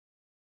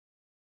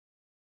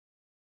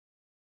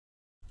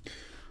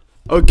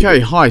Okay,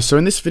 hi. So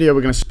in this video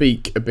we're going to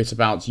speak a bit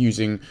about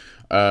using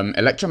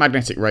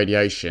electromagnetic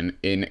radiation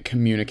in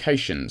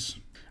communications.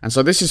 And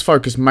so this is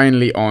focused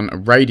mainly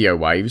on radio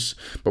waves,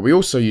 but we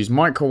also use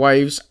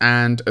microwaves,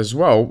 and as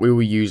well we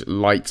will use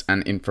light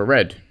and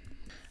infrared.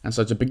 And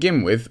so to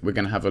begin with, we're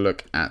going to have a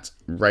look at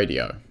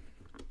radio.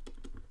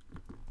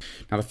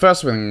 Now the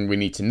first thing we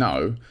need to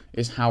know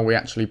is how we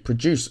actually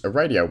produce a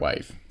radio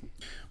wave.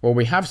 Well,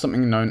 we have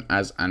something known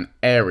as an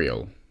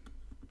aerial.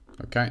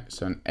 Okay,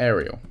 so an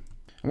aerial.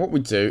 And what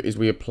we do is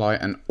we apply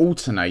an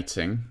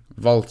alternating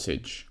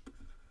voltage.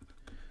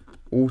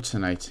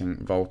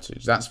 Alternating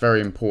voltage. That's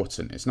very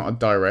important. It's not a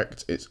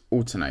direct, it's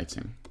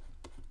alternating.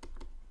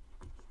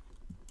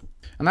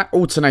 And that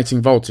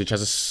alternating voltage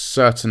has a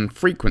certain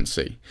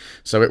frequency.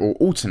 So it will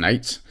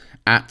alternate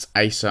at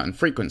a certain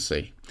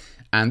frequency.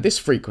 And this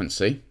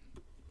frequency,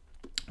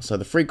 so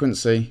the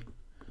frequency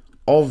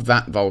of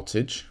that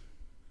voltage,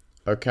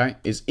 okay,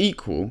 is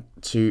equal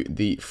to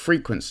the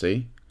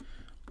frequency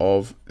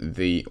of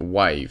the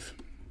wave.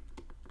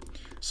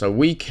 So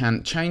we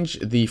can change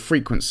the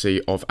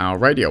frequency of our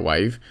radio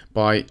wave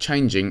by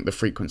changing the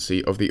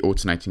frequency of the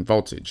alternating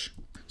voltage.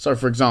 So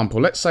for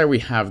example, let's say we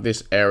have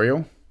this aerial.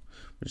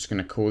 We're just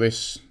going to call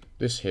this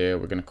here,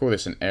 we're going to call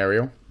this an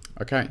aerial.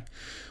 Okay,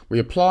 we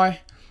apply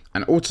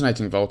an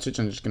alternating voltage,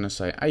 I'm just going to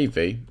say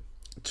AV,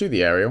 to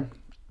the aerial,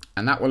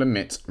 and that will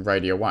emit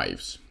radio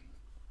waves.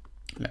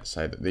 Let's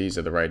say that these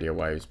are the radio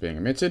waves being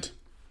emitted.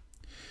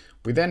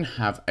 We then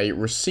have a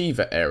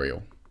receiver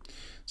aerial.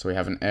 So we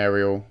have an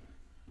aerial,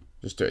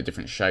 just do it a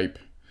different shape.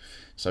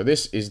 So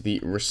this is the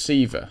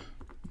receiver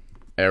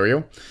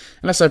aerial.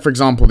 And let's say, for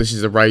example, this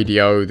is a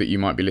radio that you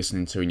might be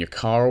listening to in your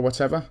car or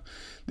whatever.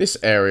 This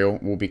aerial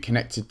will be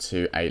connected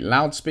to a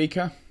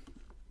loudspeaker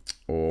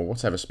or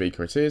whatever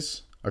speaker it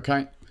is,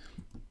 okay?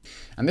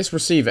 And this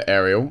receiver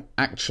aerial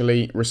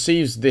actually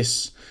receives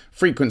this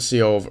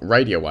frequency of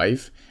radio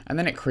wave, and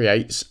then it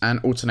creates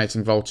an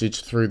alternating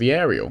voltage through the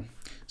aerial.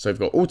 So we've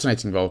got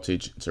alternating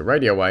voltage to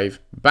radio wave,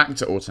 back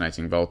to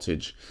alternating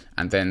voltage,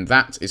 and then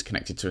that is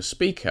connected to a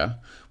speaker,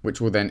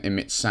 which will then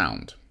emit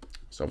sound.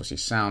 So obviously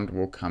sound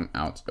will come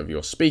out of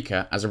your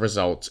speaker as a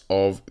result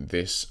of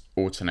this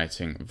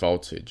alternating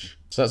voltage.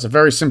 So that's a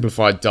very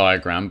simplified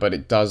diagram, but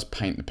it does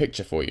paint the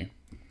picture for you.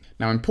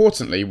 Now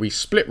importantly, we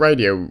split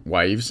radio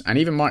waves and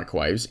even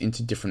microwaves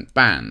into different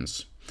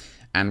bands,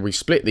 and we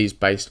split these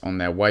based on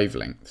their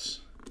wavelengths.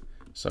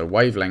 So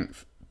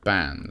wavelength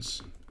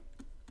bands.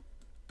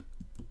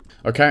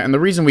 Okay, and the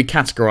reason we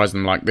categorize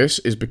them like this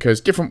is because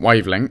different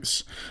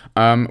wavelengths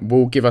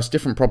will give us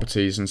different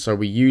properties, and so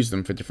we use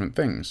them for different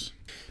things.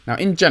 Now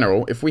in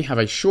general, if we have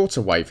a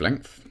shorter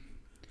wavelength,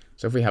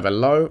 so if we have a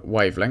low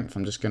wavelength,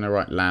 I'm just going to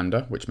write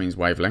lambda, which means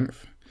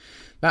wavelength,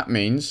 that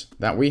means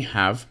that we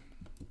have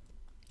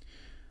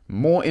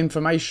more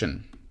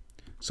information.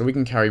 So we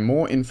can carry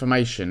more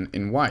information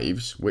in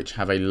waves which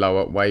have a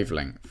lower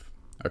wavelength,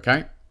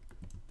 okay?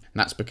 And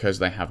that's because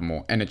they have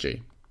more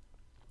energy.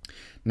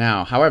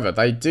 Now, however,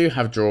 they do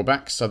have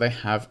drawbacks, so they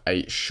have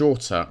a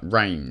shorter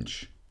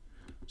range.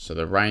 So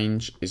the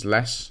range is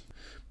less,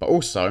 but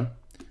also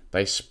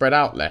they spread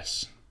out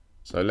less.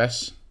 So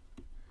less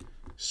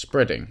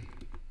spreading.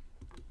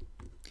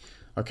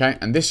 Okay,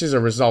 and this is a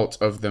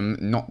result of them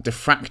not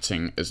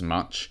diffracting as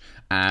much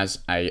as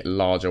a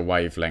larger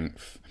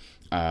wavelength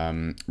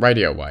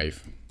radio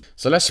wave.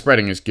 So less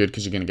spreading is good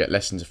because you're going to get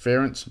less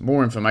interference.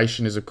 More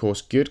information is of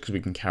course good because we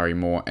can carry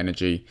more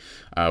energy,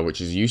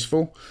 which is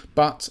useful,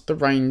 but the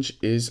range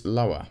is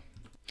lower.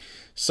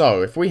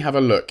 So if we have a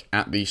look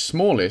at the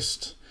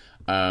smallest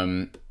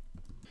band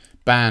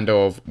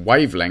of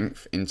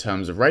wavelength in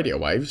terms of radio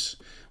waves,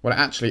 well, it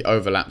actually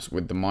overlaps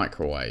with the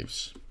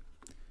microwaves.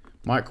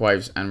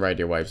 Microwaves and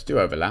radio waves do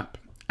overlap,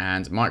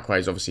 and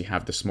microwaves obviously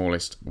have the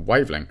smallest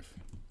wavelength.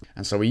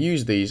 And so we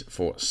use these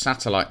for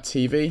satellite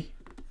TV.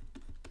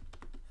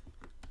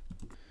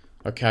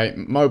 Okay,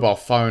 mobile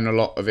phone, a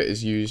lot of it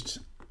is used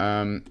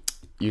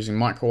using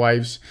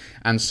microwaves,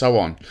 and so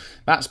on.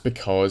 That's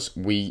because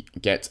we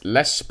get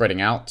less spreading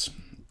out,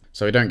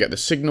 so we don't get the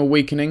signal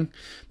weakening.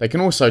 They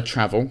can also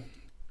travel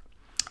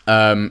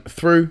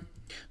through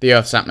the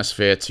Earth's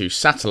atmosphere to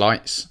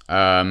satellites,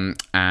 and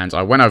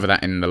I went over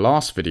that in the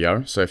last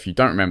video, so if you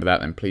don't remember that,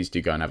 then please do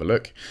go and have a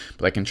look.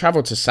 But they can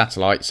travel to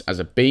satellites as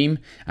a beam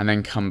and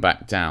then come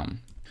back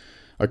down.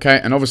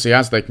 Okay, and obviously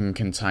as they can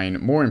contain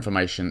more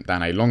information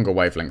than a longer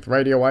wavelength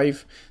radio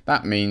wave,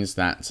 that means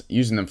that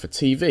using them for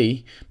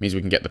TV means we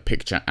can get the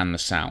picture and the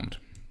sound.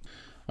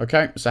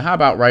 Okay, so how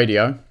about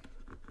radio,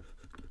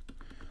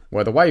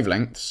 where the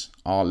wavelengths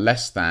are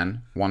less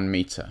than 1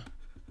 meter?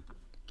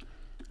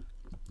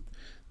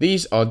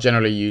 These are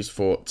generally used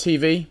for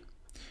TV,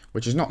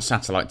 which is not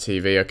satellite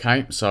TV,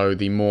 okay? So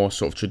the more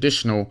sort of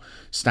traditional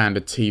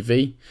standard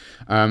TV.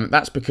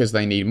 That's because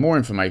they need more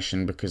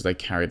information because they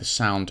carry the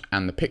sound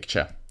and the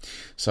picture.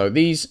 So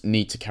these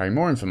need to carry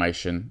more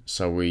information,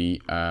 so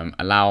we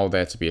allow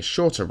there to be a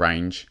shorter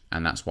range,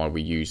 and that's why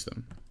we use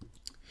them.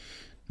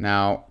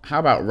 Now, how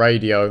about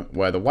radio,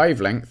 where the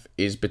wavelength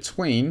is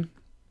between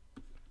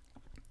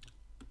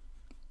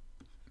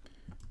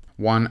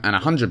 1 and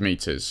 100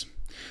 meters.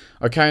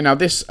 Okay, now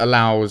this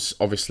allows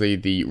obviously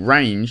the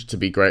range to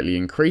be greatly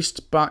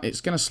increased, but it's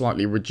going to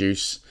slightly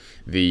reduce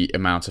the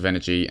amount of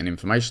energy and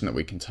information that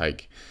we can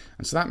take.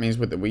 And so that means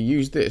that we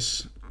use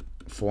this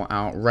for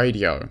our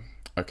radio.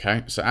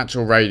 Okay, so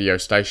actual radio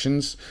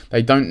stations,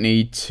 they don't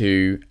need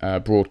to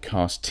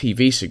broadcast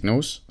TV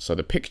signals, so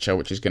the picture,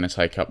 which is going to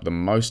take up the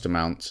most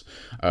amount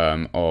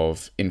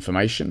of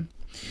information.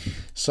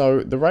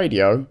 So the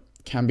radio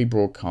can be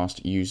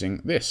broadcast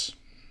using this.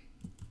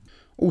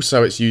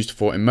 Also, it's used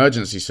for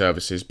emergency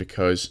services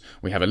because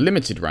we have a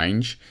limited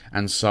range,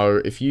 and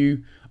so if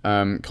you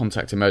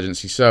contact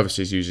emergency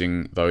services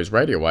using those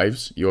radio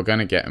waves, you're going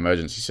to get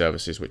emergency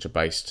services which are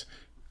based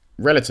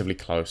relatively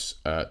close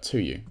to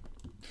you.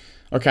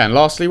 Okay, and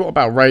lastly, what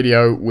about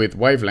radio with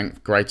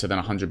wavelength greater than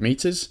 100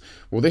 meters?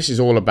 Well, this is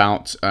all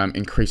about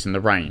increasing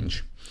the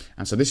range,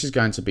 and so this is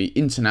going to be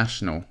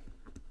international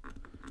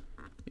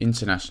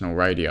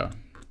radio.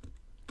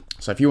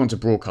 So if you want to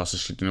broadcast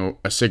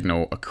a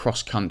signal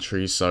across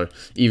countries, so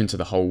even to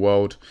the whole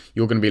world,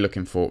 you're going to be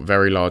looking for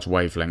very large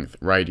wavelength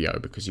radio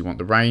because you want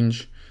the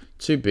range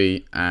to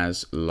be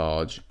as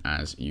large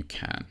as you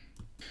can.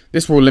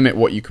 This will limit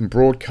what you can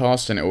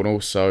broadcast, and it will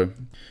also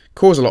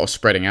cause a lot of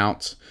spreading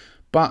out.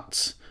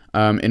 But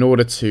in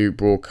order to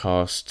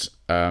broadcast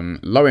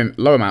low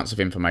amounts of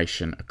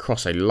information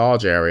across a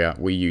large area,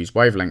 we use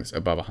wavelengths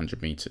above 100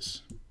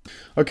 meters.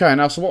 Okay,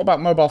 now so what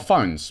about mobile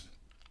phones?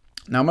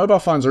 Now, mobile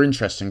phones are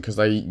interesting because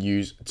they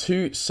use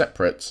two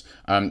separate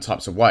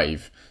types of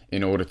wave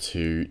in order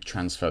to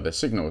transfer their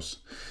signals.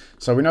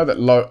 So we know that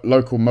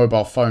local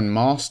mobile phone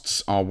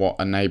masts are what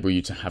enable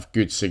you to have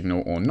good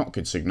signal or not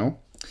good signal.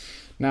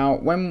 Now,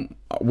 when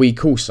we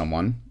call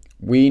someone,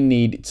 we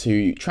need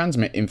to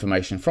transmit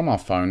information from our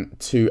phone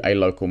to a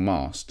local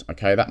mast.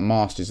 Okay, that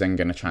mast is then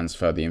going to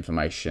transfer the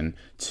information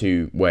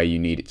to where you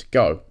need it to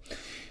go.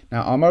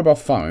 Now, our mobile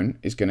phone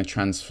is going to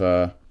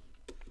transfer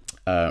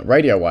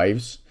radio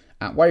waves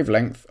at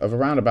wavelength of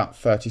around about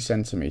 30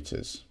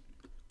 centimeters.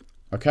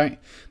 Okay,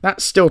 that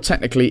still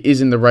technically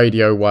is in the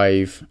radio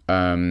wave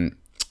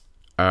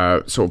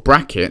sort of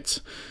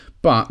bracket,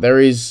 but there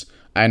is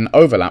an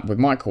overlap with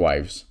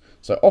microwaves.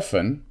 So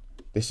often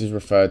this is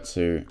referred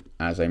to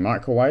as a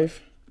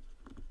microwave,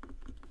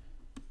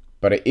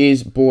 but it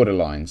is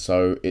borderline.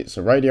 So it's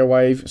a radio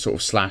wave sort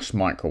of slash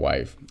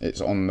microwave.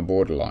 It's on the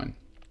borderline.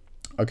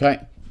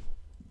 Okay.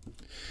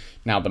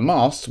 Now the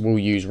mast will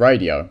use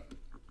radio.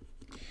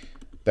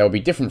 There will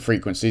be different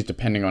frequencies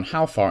depending on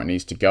how far it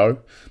needs to go,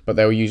 but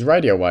they will use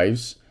radio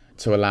waves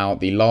to allow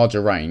the larger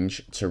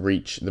range to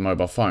reach the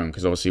mobile phone,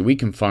 because obviously we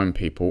can phone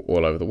people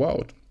all over the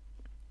world.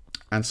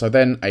 And so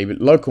then a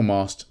local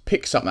mast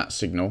picks up that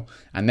signal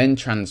and then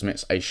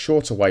transmits a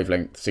shorter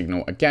wavelength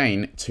signal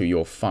again to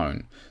your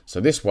phone.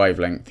 So this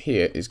wavelength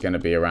here is going to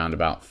be around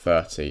about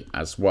 30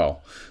 as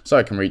well, so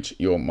it can reach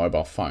your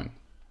mobile phone.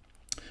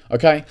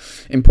 Okay,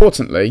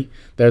 importantly,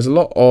 there's a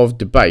lot of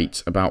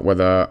debate about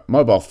whether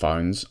mobile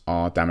phones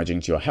are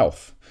damaging to your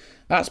health.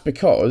 That's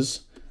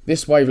because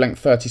this wavelength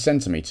 30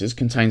 centimeters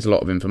contains a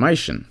lot of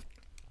information.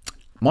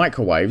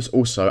 Microwaves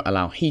also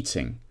allow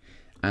heating,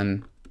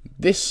 and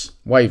this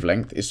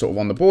wavelength is sort of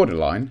on the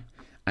borderline,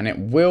 and it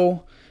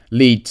will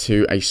lead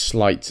to a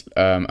slight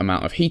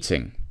amount of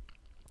heating.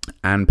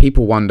 And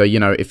people wonder, you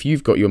know, if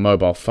you've got your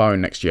mobile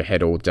phone next to your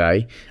head all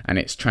day and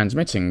it's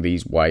transmitting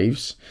these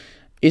waves,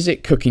 is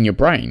it cooking your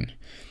brain?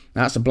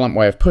 That's a blunt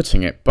way of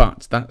putting it,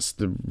 but that's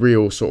the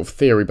real sort of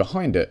theory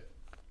behind it.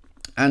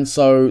 And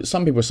so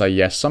some people say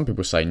yes, some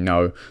people say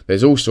no.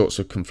 There's all sorts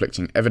of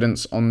conflicting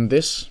evidence on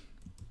this.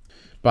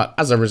 But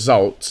as a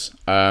result,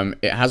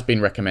 it has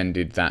been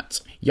recommended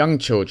that young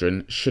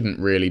children shouldn't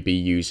really be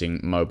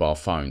using mobile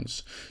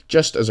phones,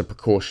 just as a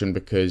precaution,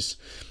 because,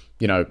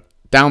 you know,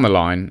 down the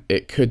line,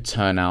 it could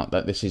turn out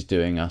that this is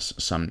doing us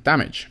some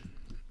damage.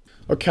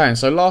 Okay, and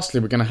so lastly,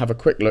 we're going to have a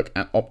quick look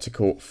at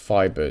optical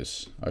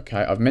fibers.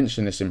 Okay, I've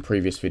mentioned this in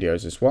previous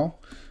videos as well,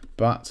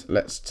 but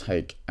let's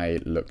take a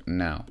look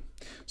now.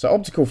 So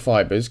optical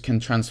fibers can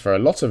transfer a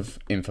lot of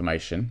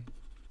information,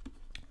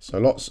 so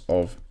lots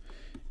of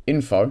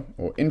info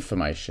or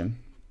information,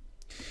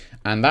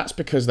 and that's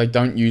because they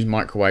don't use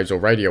microwaves or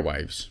radio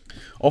waves.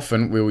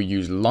 Often we will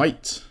use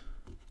light,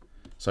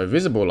 so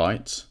visible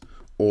light,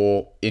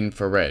 or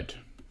infrared.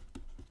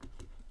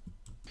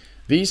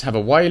 These have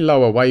a way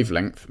lower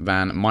wavelength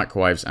than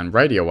microwaves and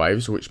radio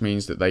waves, which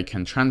means that they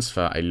can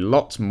transfer a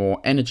lot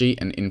more energy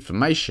and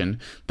information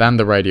than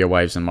the radio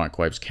waves and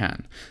microwaves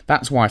can.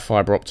 That's why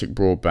fibre optic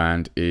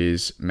broadband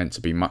is meant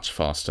to be much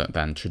faster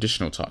than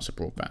traditional types of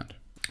broadband.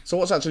 So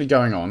what's actually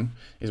going on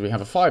is we have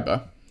a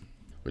fibre,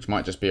 which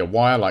might just be a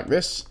wire like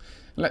this.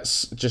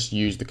 Let's just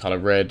use the colour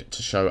red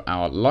to show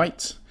our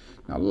light.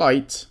 Now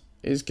light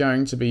is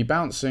going to be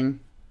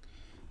bouncing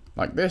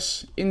like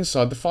this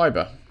inside the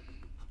fibre.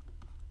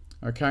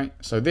 Okay,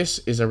 so this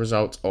is a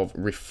result of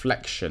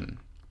reflection.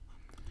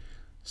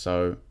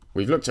 So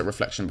we've looked at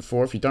reflection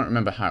before. If you don't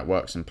remember how it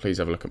works, then please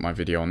have a look at my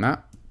video on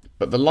that.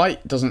 But the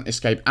light doesn't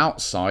escape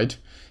outside,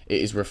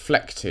 it is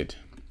reflected.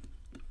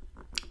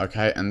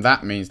 Okay, and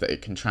that means that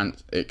it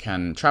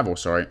can travel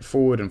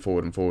forward and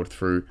forward and forward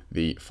through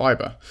the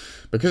fiber.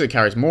 Because it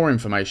carries more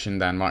information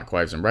than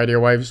microwaves and radio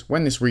waves,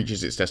 when this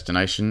reaches its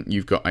destination,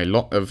 you've got a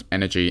lot of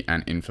energy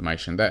and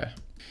information there.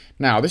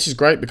 Now, this is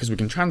great because we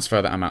can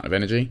transfer that amount of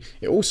energy.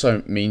 It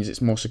also means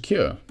it's more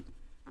secure.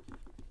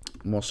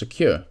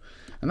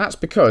 And that's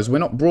because we're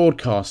not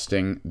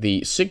broadcasting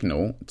the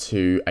signal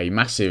to a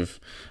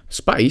massive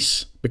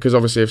space, because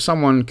obviously if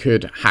someone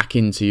could hack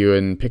into you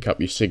and pick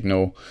up your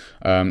signal,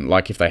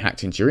 like if they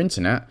hacked into your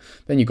internet,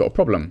 then you've got a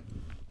problem.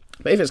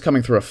 But if it's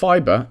coming through a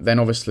fiber, then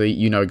obviously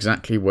you know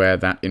exactly where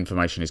that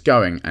information is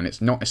going and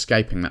it's not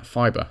escaping that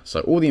fiber. So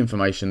all the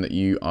information that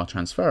you are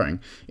transferring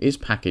is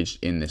packaged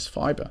in this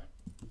fiber.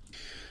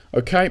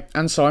 Okay,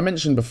 and so I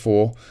mentioned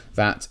before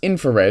that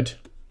infrared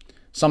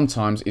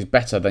sometimes is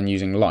better than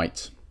using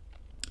light.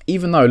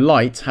 Even though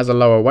light has a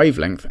lower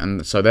wavelength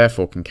and so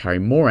therefore can carry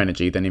more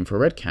energy than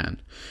infrared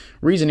can.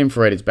 Reason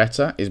infrared is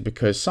better is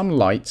because some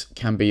light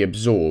can be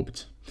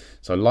absorbed.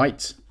 So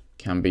light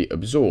can be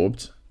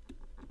absorbed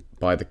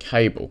by the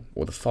cable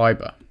or the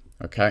fiber,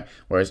 okay?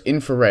 Whereas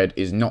infrared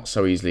is not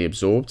so easily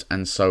absorbed,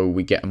 and so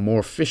we get a more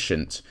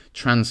efficient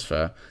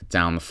transfer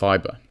down the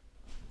fiber.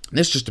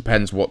 This just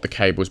depends what the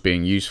cable is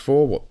being used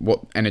for,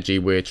 what energy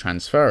we're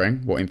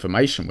transferring, what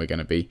information we're going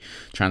to be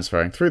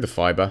transferring through the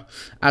fiber,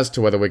 as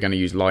to whether we're going to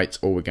use light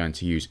or we're going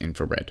to use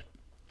infrared.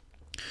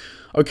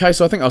 Okay,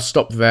 so I think I'll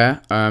stop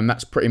there.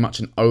 That's pretty much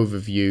an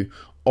overview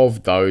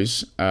of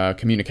those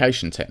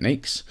communication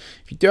techniques.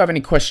 If you do have any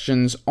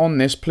questions on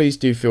this, please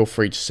do feel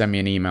free to send me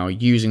an email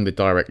using the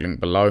direct link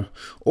below,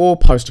 or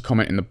post a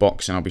comment in the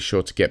box and I'll be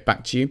sure to get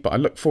back to you. But I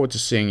look forward to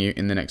seeing you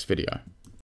in the next video.